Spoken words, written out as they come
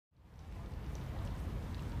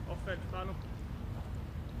fence panel.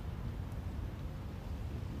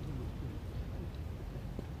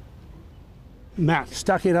 Matt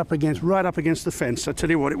stuck it up against, right up against the fence. I tell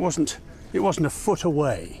you what, it wasn't a foot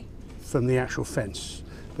away from the actual fence,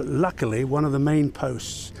 but luckily one of the main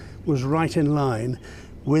posts was right in line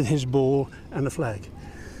with his ball and the flag.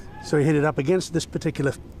 So he hit it up against this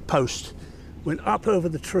particular post, went up over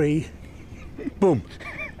the tree, boom.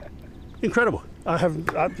 Incredible. I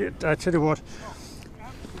tell you what,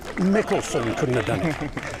 Mickelson couldn't have done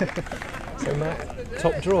it. So Matt,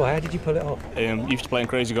 top draw, how did you pull it off? Used to playing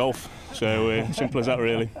crazy golf, so simple as that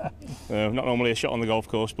really. Not normally a shot on the golf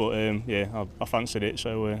course, but yeah, I fancied it,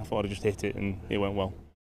 so I thought I'd just hit it and it went well.